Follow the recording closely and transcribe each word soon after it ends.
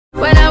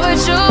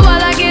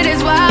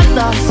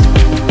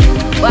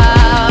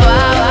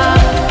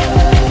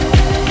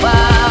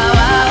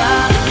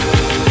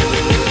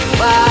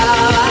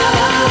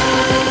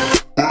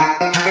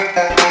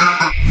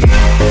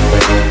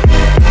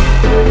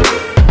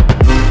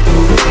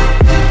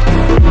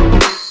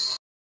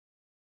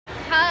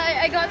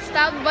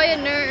stabbed by a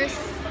nurse.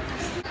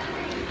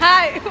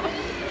 Hi!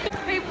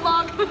 Hey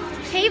vlog!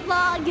 Hey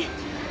vlog!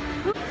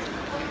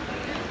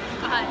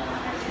 Hi.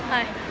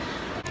 Hi.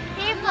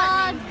 Hey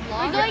vlog!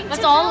 We're going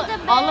That's to all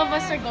build a bear. all of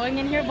us are going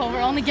in here, but we're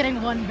only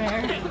getting one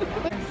bear.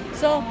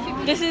 So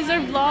this is our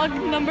vlog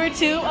number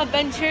 2,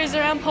 adventures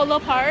around Polo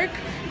Park.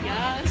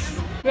 Yes.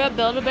 We're at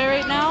Build-A-Bear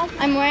right now.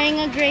 I'm wearing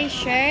a gray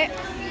shirt.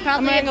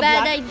 Probably wearing a a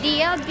bad black-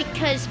 idea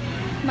because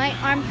my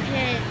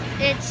armpit,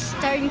 it's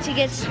starting to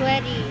get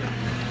sweaty.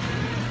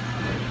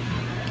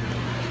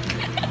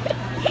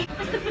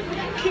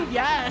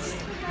 Yes.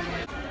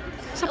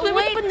 Something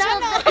Wait with till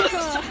banana.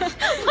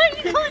 Why are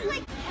you going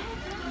like?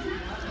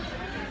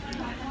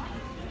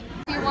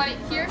 Do you want it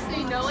here so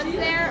you know it's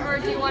there, or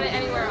do you want it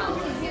anywhere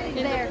else?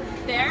 There.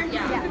 There?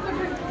 Yeah.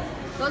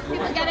 Most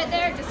people get it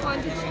there, just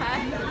wanted to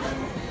check.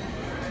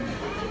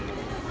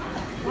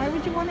 Why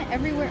would you want it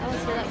everywhere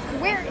else? You're like,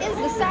 where is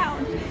the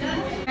sound?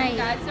 Right. You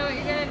guys know what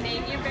you're gonna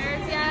name your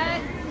bears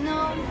yet?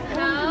 No.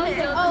 No?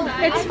 Oh,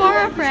 It's for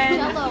a friend.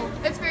 Jello.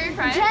 It's for your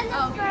friend? Jennifer.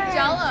 Oh,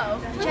 Jello.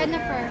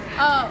 Jennifer.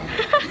 Oh.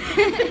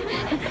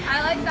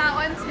 I like that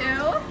one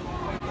too.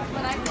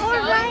 When I say go,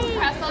 Alright.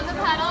 press on the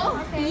pedal.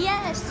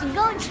 Yes,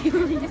 go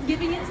Julie. Just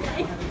giving it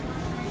life.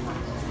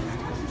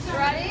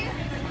 Ready?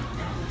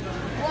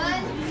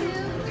 1, 2,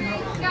 3,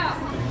 go.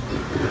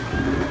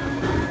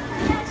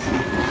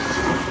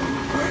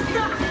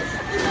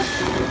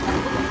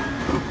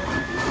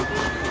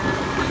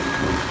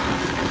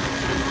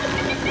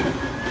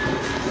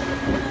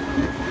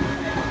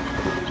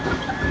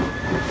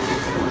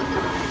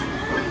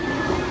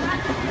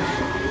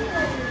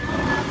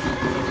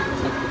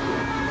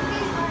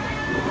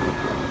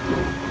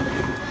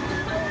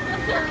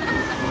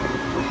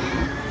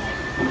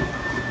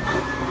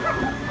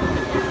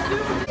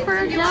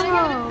 For You want to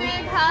give it a Jello.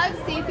 big hug?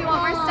 See if you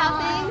want more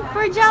stuffing?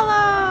 For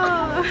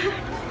Jello.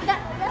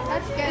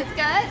 That's good. It's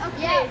good?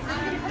 Okay. Yeah. So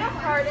you can put a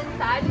heart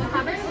inside. You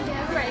have it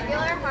two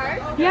regular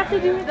hearts. You have to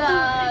do it.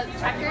 The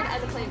checkered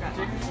and the plain red.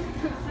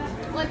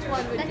 Which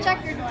one would The you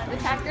checkered want? one.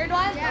 The checkered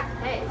one? Yeah.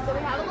 Okay, so we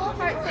have a little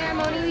heart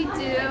ceremony we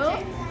do.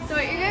 So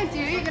what you're going to do,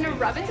 you're going to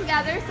rub it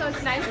together so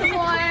it's nice and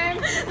warm.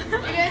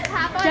 You're going to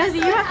tap on Jazzy,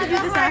 it so you it have to has do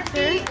a this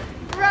after. heartbeat.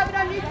 Rub it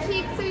on your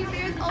cheek so your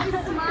bear's always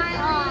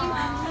smiling.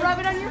 Rub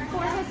it on your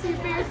forehead so your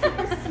bear's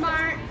super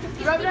smart.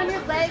 Rub it on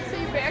your legs so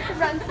your bear can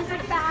run super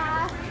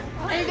fast.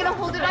 And you're going to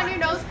hold it on your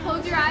nose,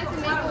 close your eyes,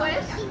 and make a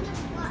wish.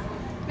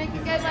 Make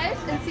a good wish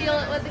and seal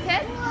it with a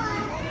kiss.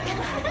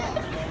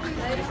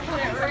 I just put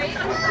it right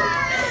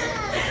inside.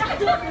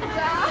 Good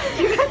job.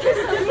 You guys are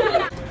so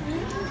sweet.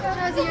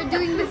 Jazzy, you're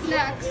doing this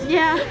next.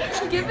 Yeah.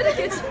 Give it a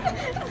kiss.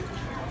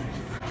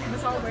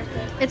 It's all worth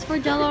it. It's for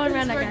Jello and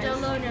Rena, For guys.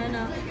 Jello and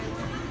Rena.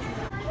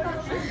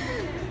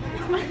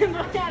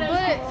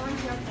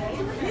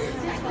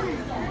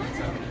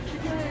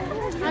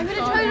 I'm gonna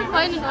try to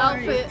find an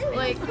outfit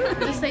like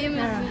the same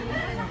as me.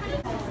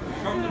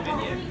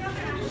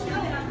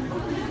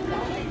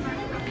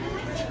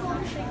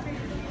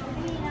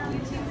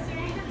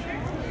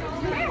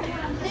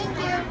 Thank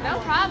you. No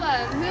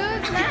problem.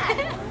 Who's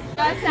next?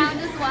 Got sound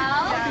as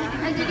well?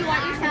 Yeah. And did you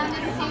want your sound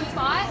in the same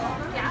spot?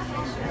 Yeah.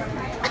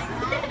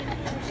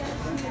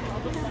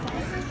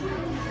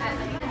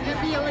 I'm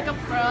gonna be like a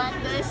pro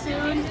at this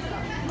soon.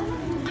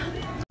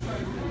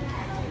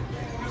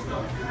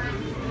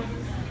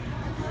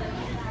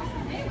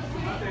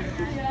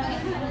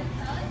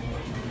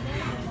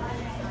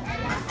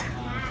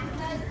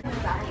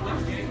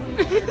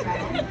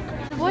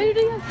 Why do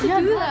you have to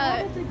do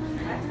that?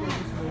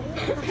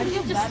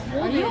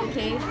 Are you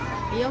okay?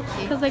 Are you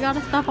okay? Because I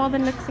gotta stop all the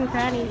nooks and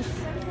crannies.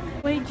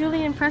 Wait,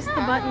 Julian, press the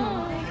button.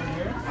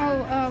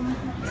 Oh,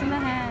 It's in the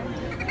hand.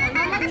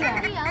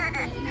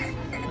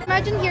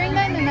 imagine hearing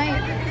that in the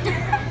night.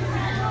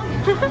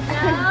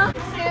 1,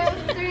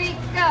 2, 3,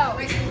 go.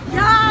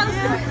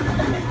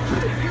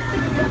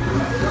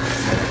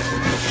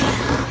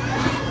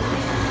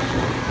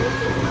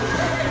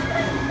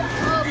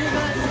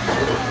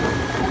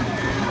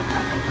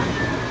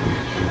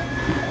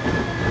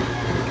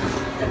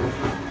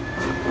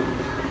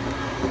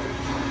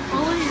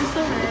 Oh, you're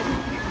so red.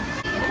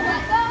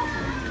 Let go.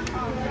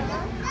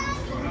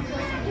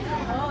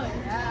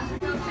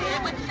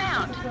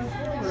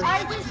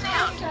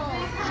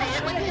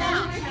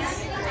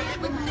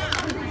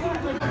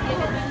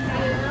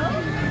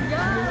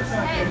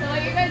 Okay, so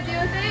what you're going to do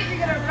with it, you're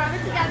going to rub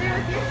it together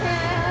with your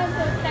hands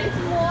so it's nice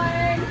and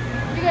warm.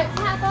 You're going to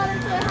tap on it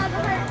until it has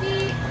a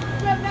heartbeat.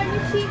 Rub it on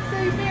your cheek so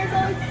your bear's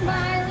always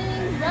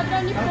smiling. Rub it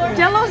on your forehead.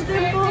 Jello's so your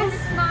bear's dimples.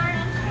 super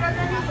smart. Rub it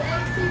on your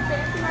legs so your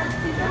bear can run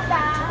super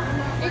fast.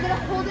 You're going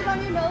to hold it on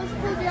your nose,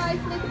 close your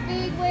eyes, make a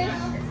big wish.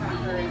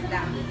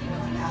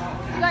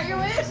 You got your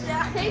wish?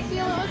 Yeah. Okay,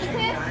 seal it with a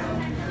kiss.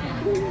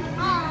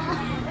 Awesome.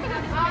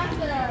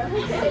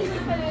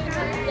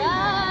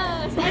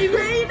 Yes. I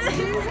made it!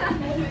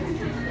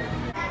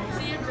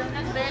 See, your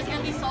bear's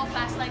gonna be so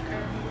fast like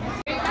her.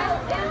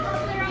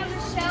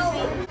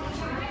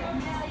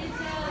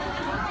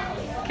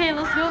 Okay,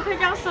 let's go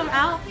pick out some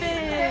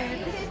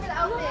outfits.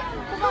 Come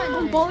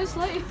on. Boys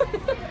like.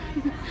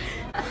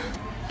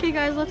 Okay,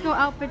 guys, let's go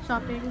outfit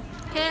shopping.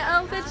 Okay,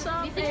 outfit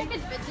shopping. Do you think I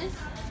could fit this?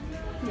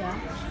 Yeah.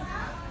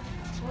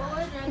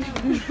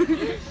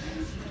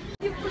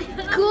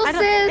 Cool,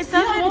 sis. It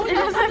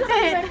doesn't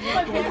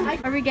fit.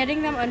 Are we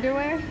getting them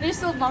underwear? There's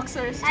still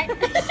boxers.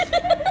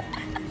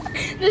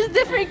 There's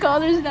different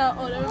colors now.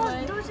 Oh, never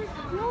mind.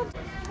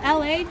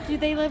 LA? Do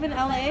they live in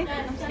LA?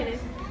 I'm just kidding.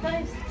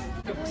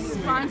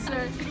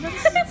 Sponsor.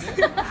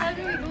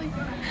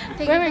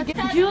 Wait,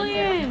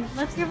 Julian,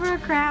 let's give her a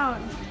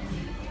crown.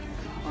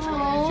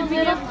 Oh, Should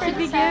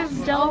we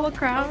give Jello a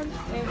crown?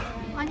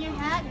 On your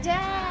hat?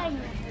 Dang.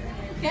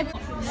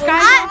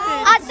 Sky's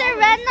outfit.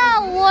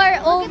 Rena wore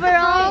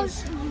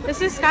overalls. This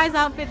is Sky's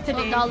outfit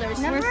today. $12.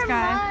 Where's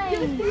Sky?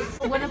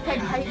 Winnipeg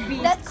hype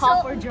beast, That's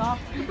cop so- or drop.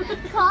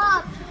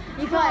 Cop.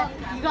 You got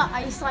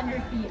ice on your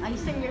feet,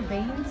 ice in your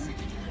veins.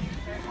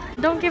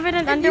 Don't give it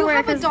an If you underwear.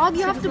 have a 'cause dog,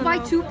 you she have to doesn't buy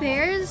know. 2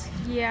 pairs.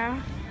 Yeah.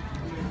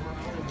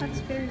 That's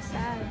very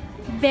sad.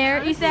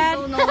 Very I sad.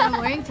 don't know what I'm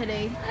wearing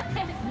today.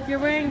 You're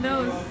wearing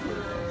those.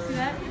 See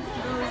that?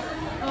 Those.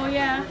 Oh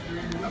yeah.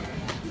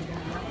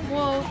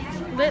 Whoa.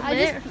 Lit. I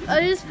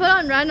just put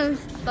on random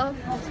stuff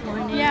this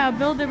morning. Yeah,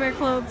 Build-A-Bear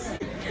clothes.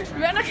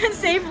 Rihanna can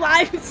save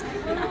lives.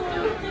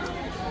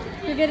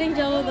 You're getting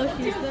Jello those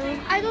shoes though.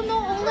 I don't know.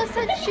 Ola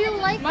said she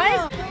liked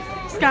them.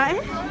 Sky?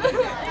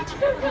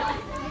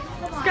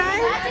 Sky?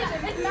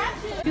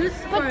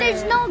 But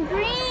there's no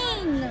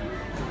green.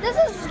 This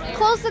is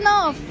close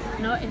enough.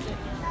 No, it isn't.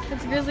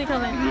 It's grizzly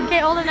color.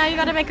 Okay, Ola, now you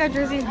gotta make our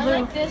jerseys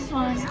blue. This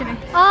one. Just kidding.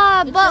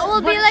 Ah, but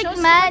we'll be But like show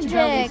so much belly,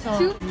 magic.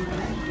 so-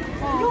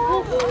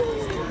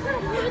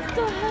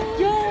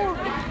 Yo!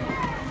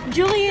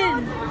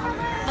 Julian!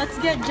 Let's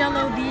get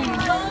Jello these.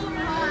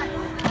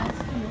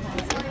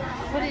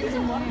 What is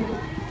in here?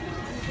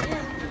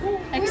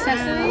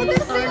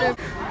 Accessories.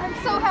 I'm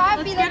so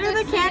happy Let's that get her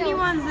they're the candy sealed.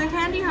 ones, the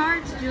candy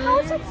hearts, How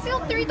Julian. is it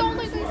sealed $3?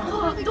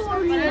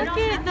 Look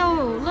it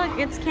though. Look,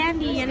 it's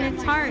candy and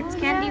it's hearts.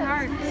 Candy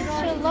hearts.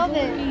 I love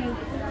it.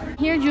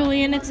 Here,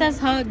 Julian, it says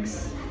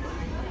hugs.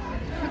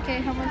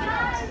 Okay, how much?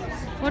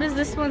 What does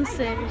this one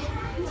say?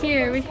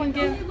 Here, we can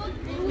give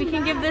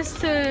this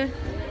to.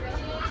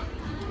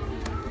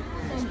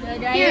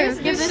 Here,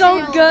 give this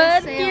so to-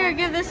 good. Here,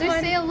 give this There's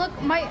one. sale.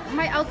 Look,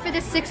 my outfit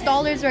is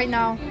 $6 right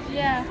now.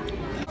 Yeah.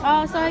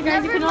 Oh, sorry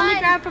guys, you Never can only mind.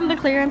 grab from the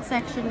clearance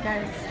section,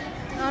 guys.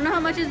 I don't know how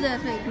much is this.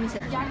 Wait, let me see.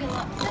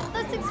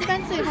 That's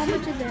expensive. How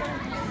much is it?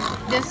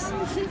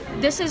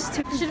 This is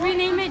too. Should we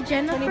name it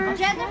Jennifer?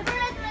 Jennifer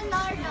and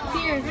Renardo.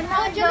 Here.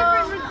 Oh,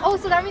 Jennifer. Oh,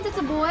 so that means it's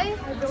a boy?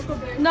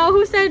 No,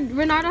 who said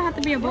Renardo had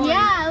to be a boy?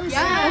 Yeah,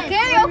 Yeah.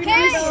 okay. Where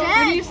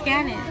do you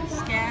scan it?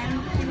 Scan.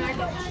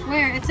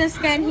 Where? It says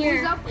scan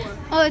here.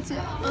 Oh, it's.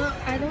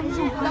 I don't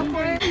know.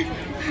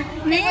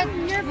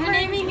 Name your We're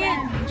naming it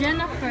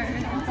Jennifer.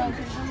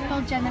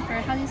 Spell Jennifer.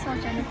 How do you spell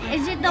Jennifer?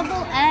 Is it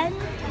double N?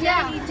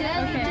 Yeah.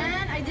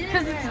 Okay.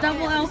 Because it's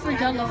double L for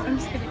Jello. I'm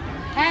just kidding.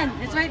 And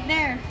it's right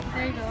there.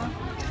 There you go.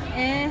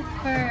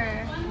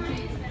 Effer.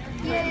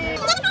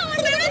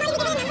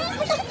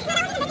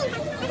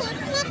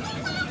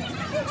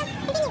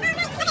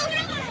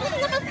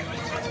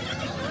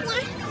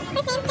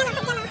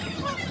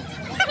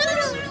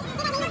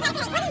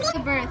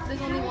 The birth.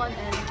 There's only one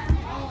N.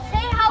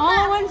 Hey, how All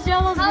at about once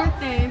Jello's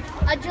birthday.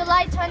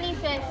 July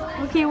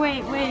 25th? Okay,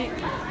 wait.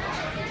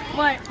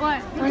 What?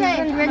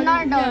 Okay,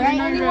 Renardo, right?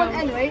 Only one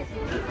N, right?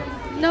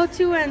 No,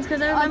 2 N's,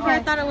 because I remember I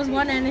thought it was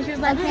 1 N, and she was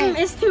like, Okay.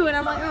 it's 2, and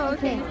I'm like, oh,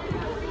 okay.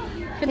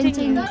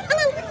 Continue.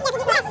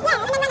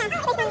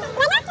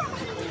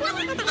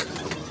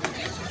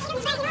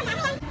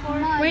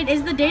 Wait,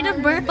 is the date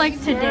of birth like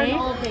today?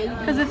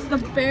 Because it's the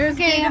bear's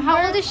Okay, date of how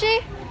birth. old is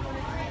she?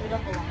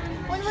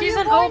 She's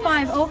an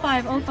 05.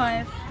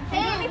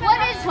 Hey,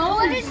 what is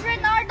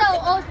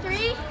Renardo?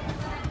 03?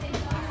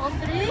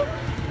 03?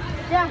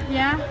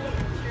 Yeah?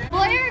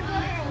 Boy or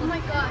girl? Oh my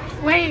god.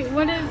 Wait,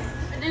 what is...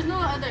 There's no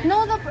other.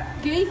 No,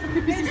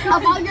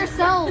 about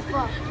yourself.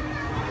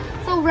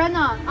 So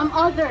Rena, I'm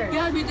other.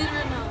 Yeah, we did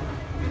right now.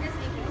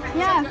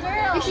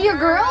 Yeah. Is she a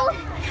girl?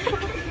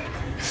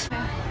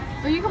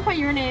 Or you can put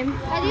your name.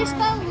 How do you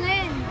spell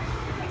Lynn?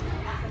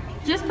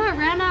 Just put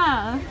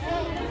Rena.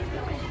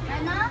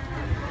 Rena?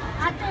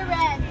 After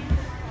red.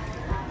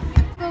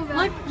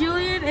 Look,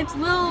 Julian, it's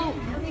Lil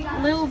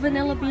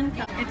Vanilla Bean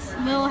Cup. It's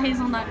Lil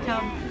Hazelnut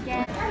Cup.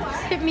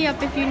 Hit me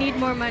up if you need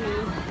more money.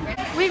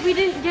 Wait, we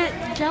didn't get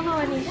Jello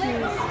any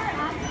shoes.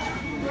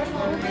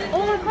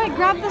 Oh my god,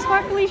 grab the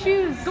sparkly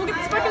shoes. Go get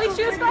the sparkly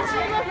shoes faster,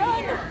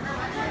 run.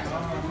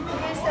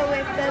 So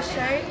with the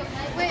shirt.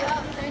 Wait,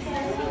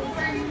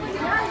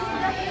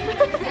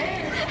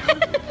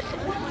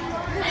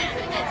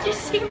 You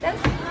see this?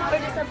 Or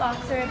just a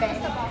box or a bag?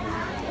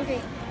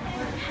 Okay.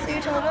 So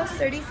your total is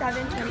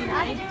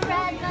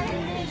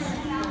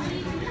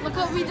 $37.29. Look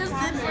what we just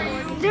did for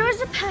you. There was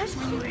a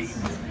passport.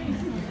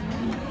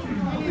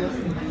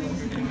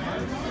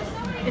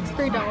 It's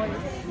 $3.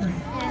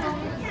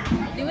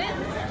 Do it?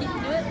 Can you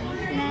do it?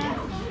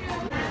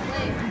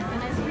 Wait,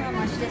 can I see how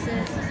much this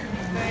is?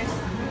 First,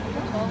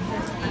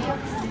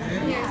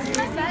 $12.50. Here's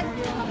your set.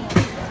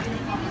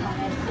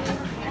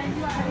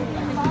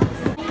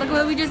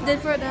 just did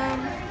for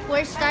them.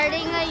 We're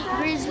starting a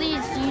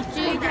Grizzlies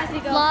YouTube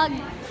vlog.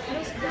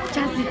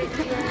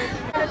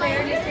 The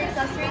bear just your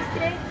accessories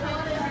today?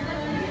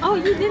 Oh,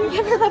 you didn't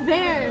give her the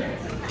bear.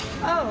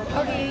 Oh,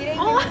 okay. You didn't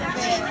Oh,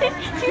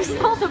 you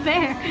stole the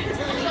bear.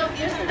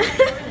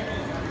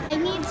 I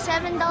need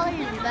 $7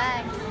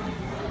 back.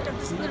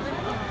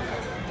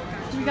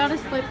 You gotta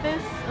split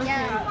this? Okay.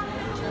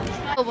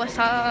 Yeah. Oh, what's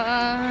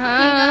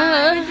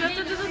up?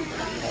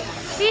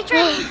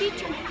 Feature.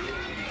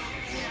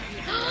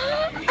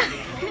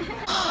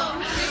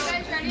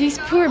 These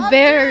poor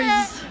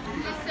bears.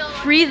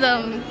 Free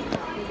them.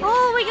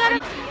 Oh, we got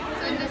it.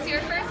 So is this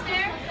your first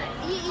bear?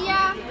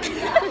 Yeah.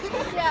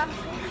 Yeah.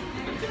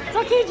 It's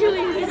okay,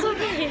 Julie. It's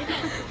okay.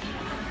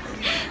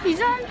 You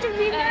don't have to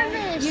be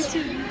nervous. You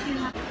too.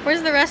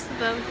 Where's the rest of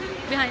them?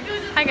 Behind.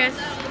 Hi, guys.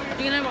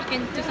 You're gonna walk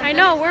into something. I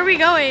know. Where are we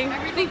going?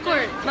 Food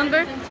court.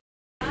 Remember?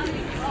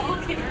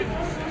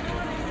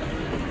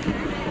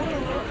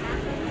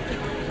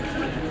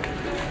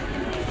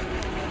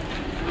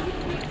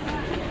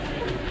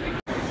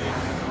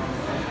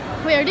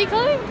 Wait, are they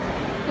coming?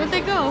 Where'd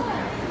they go?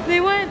 They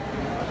went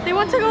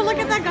to go look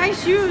at that guy's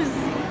shoes.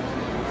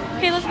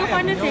 Okay, let's go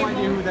find a table.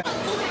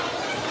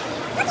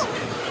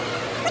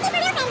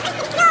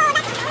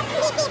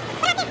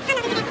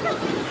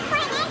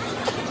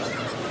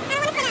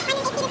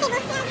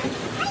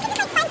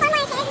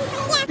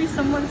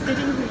 Someone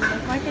sitting here.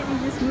 Like, why can't you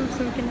just move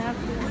so we can have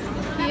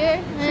this?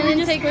 Here, and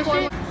then take push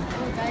it.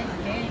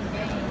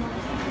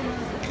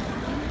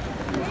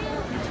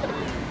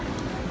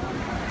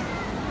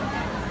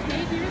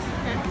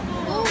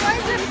 Oh, why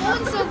is your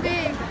phone so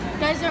big?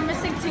 Guys, they're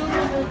missing two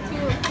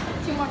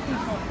more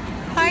people.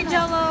 Hi,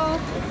 Jello.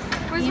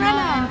 Where's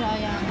Rena?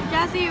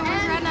 Jazzy,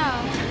 where's Rena?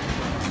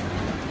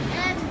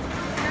 And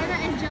Rena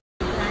and Joe.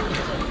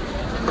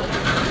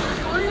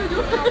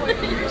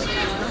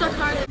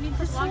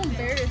 It's so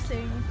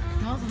embarrassing.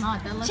 No, it's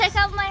not. That looks... Check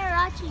out my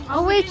Hirachi.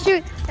 Oh wait,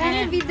 shoot. I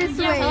didn't be this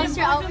way. Tell us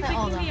your outfit,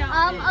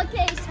 Ola.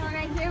 Okay, so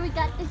right here we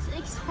got this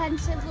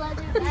expensive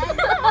leather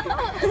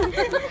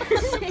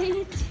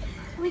bag.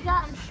 We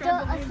got the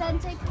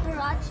authentic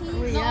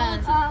Hirachi, yeah.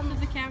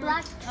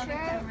 black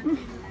shirt,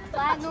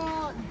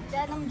 flannel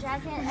denim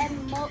jacket,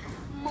 and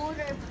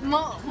motor.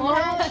 Yeah.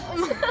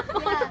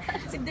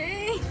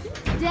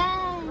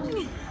 Dang.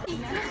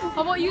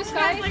 How about you,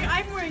 Sky? Like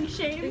I'm wearing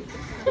shame.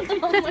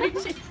 I'm wearing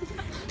shame.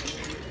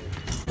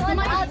 One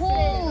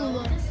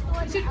outfit.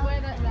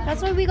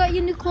 That's why we got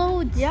you new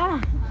clothes.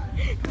 Yeah.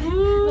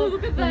 Ooh,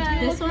 look at that.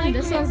 This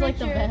one's like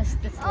the best.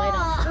 It's light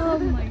up. Oh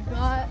my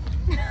god.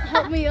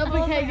 Help me up,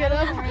 I can't get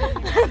up.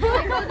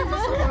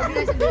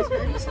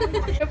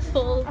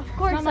 Of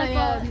course I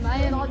am. I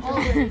am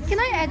always. Can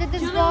I edit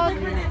this vlog?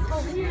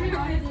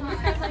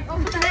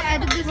 Can I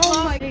edit this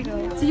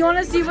vlog? So you want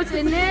to see what's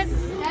in it?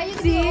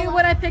 See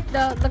what I picked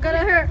up. Look at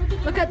her.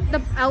 Look at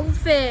the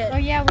outfit. Oh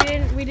yeah,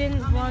 we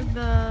didn't vlog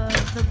the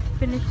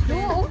finished.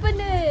 Don't open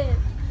it.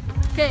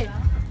 Okay.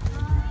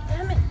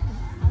 Damn it.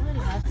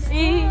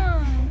 See.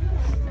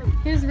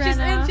 Here's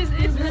Rena.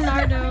 Here's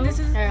Bernardo. This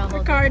is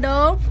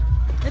Ricardo.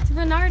 It's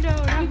Bernardo,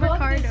 not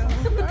Ricardo.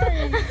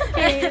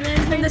 Okay, and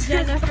then here's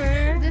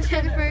Jennifer. This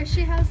Jennifer,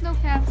 she has no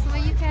pants, so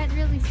you can't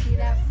really see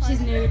that part.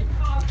 She's nude.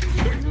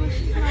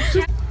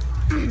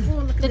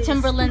 The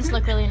Timberlands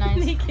look really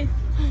nice. Naked.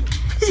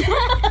 You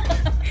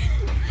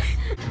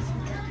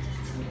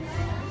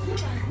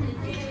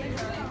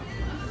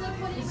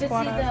can see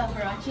the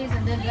Hirachis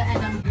and then the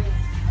enemy.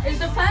 Is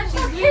the pants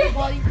just do the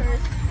body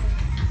first?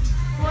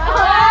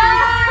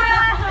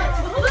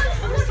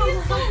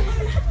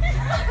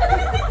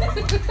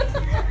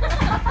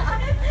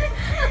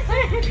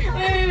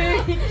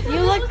 Wait. You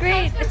look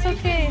great. It's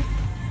okay.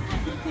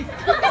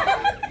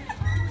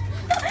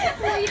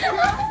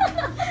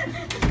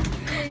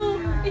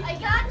 I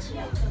got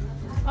you.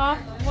 Oh,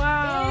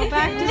 wow.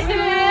 Back to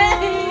school.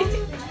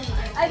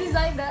 I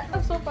designed that.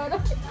 I'm so proud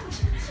of it.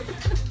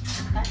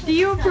 Do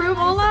you approve,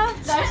 Ola?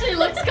 It actually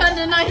looks kind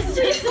of nice,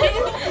 Jason.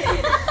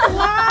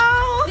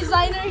 Wow.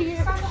 Designer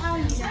here.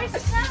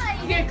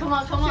 Here, come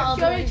on, I'll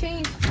do it.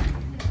 Change.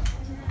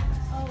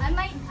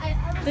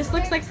 This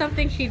looks like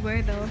something she'd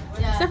wear, though.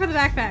 Yeah. Except for the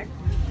backpack.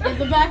 Yeah,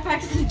 the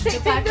backpack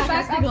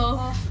has to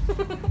go.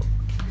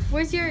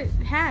 Where's your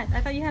hat?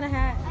 I thought you had a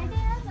hat. I didn't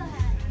have a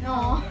hat.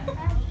 No.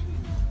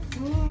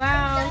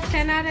 Wow,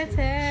 10 out of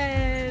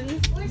 10.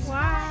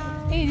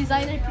 Wow. Hey,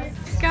 designer here.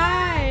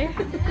 Sky,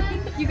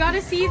 you gotta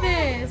see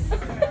this.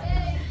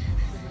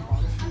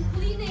 I'm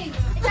cleaning.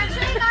 It's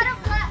actually not a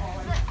black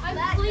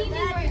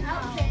cleaning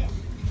outfit.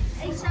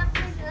 Except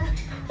for the...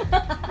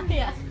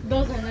 Yeah,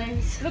 those are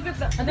nice. Look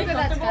at Are they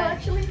comfortable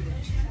actually?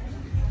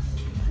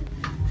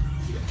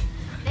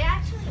 They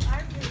actually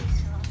are pretty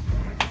soft.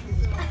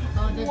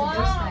 Oh, there's a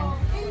first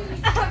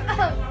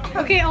time.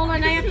 Okay, Ola,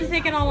 now you have to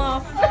take it all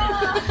off.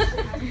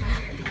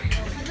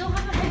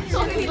 So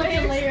many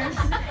layers.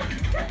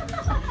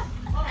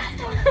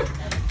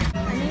 I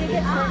need to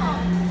get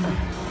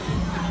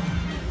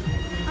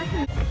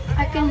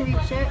I can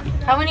reach it.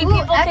 How many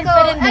people can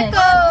fit in this?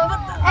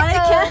 I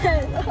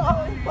can't.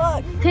 Oh,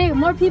 fuck. Okay,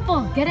 more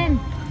people. Get in.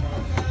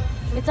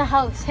 It's a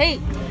house. Hey,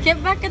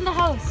 get back in the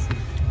house.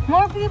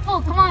 More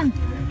people. Come on.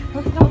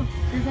 Let's go.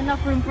 There's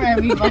enough room for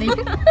everybody.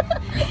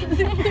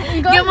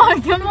 Get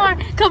more.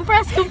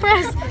 Compress.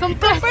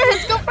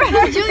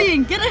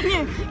 Julian, get in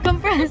here.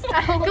 Compress.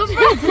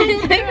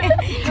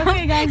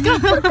 Okay, guys.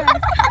 Compress.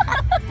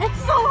 It's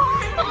so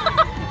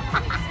hard.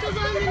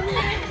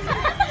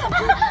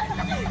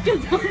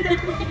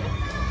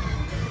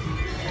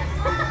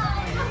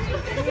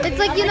 It's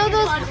like, you know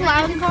those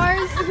clown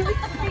cars?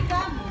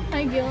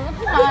 Hi, Gil.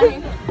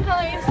 Hi.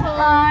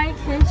 I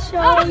can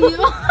show you.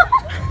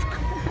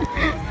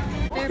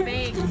 They're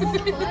big.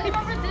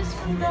 Remember this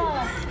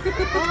frog?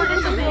 Oh,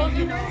 it's a big,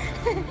 you know.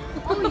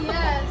 Oh,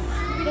 yes.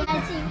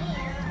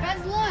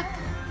 Guys, look.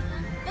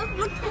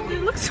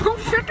 It looks so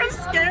freaking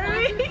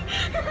scary.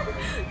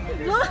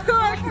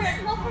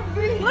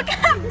 Look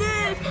at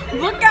this.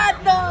 Look at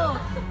those.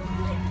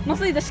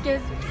 Mostly the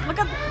scares. Look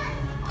at.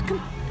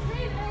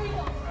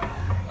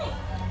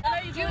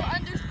 You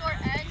underscore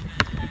N.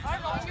 I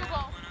don't know, you go.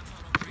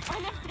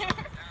 I'm up there.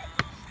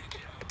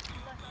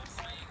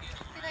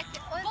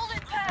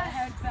 Bullet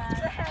pass. Bullet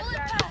pass. How do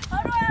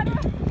I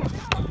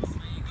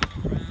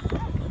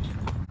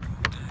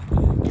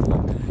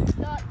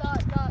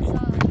Dot.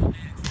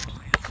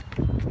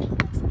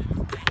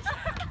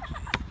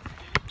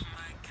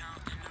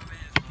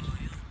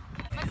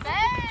 My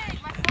bag.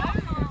 My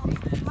phone.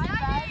 My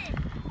bag.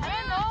 I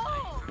don't know.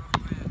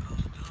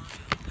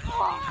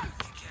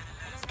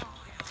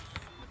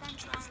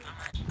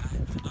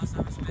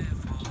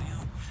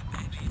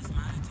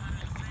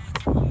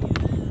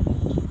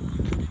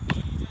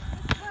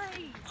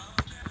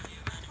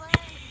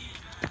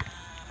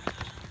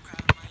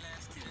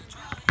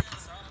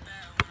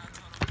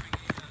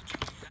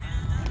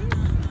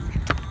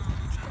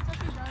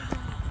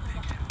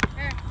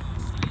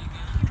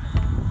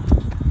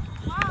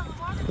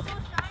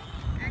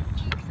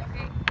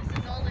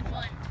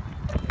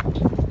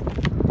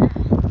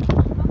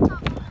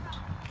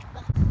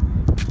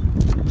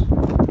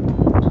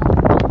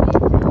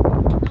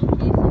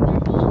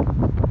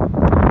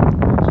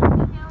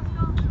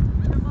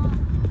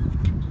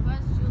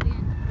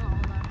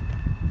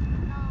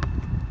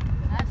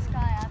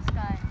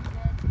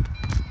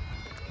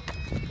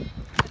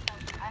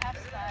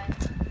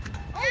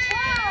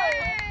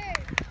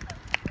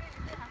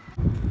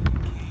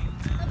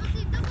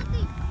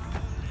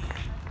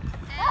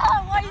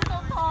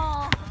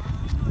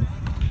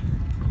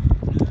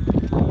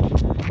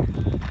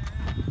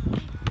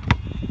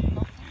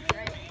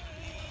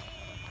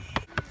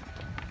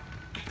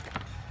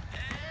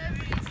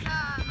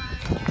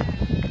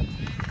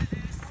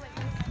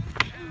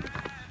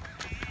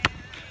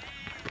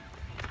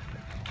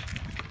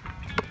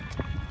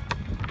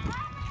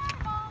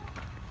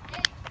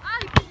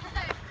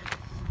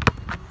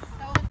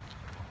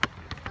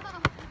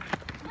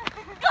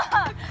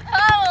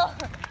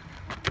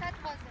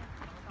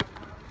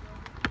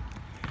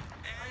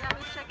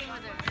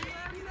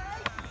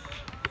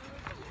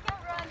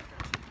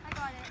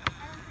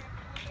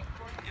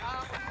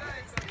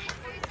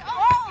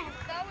 Oh,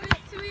 that was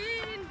sweet.